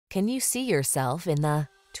Can you see yourself in the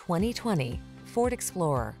 2020 Ford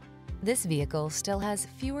Explorer? This vehicle still has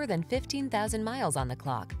fewer than 15,000 miles on the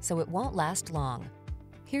clock, so it won't last long.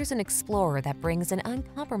 Here's an Explorer that brings an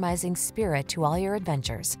uncompromising spirit to all your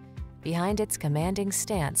adventures. Behind its commanding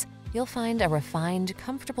stance, you'll find a refined,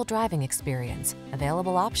 comfortable driving experience,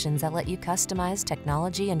 available options that let you customize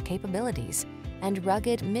technology and capabilities, and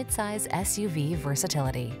rugged midsize SUV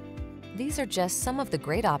versatility. These are just some of the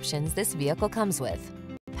great options this vehicle comes with: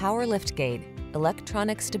 power liftgate,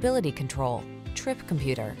 electronic stability control, trip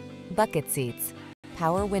computer, bucket seats,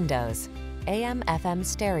 power windows, AM/FM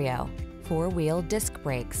stereo, four-wheel disc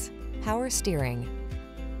brakes, power steering.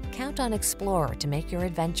 Count on Explorer to make your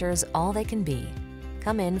adventures all they can be.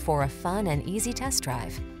 Come in for a fun and easy test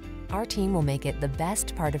drive. Our team will make it the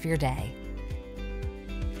best part of your day.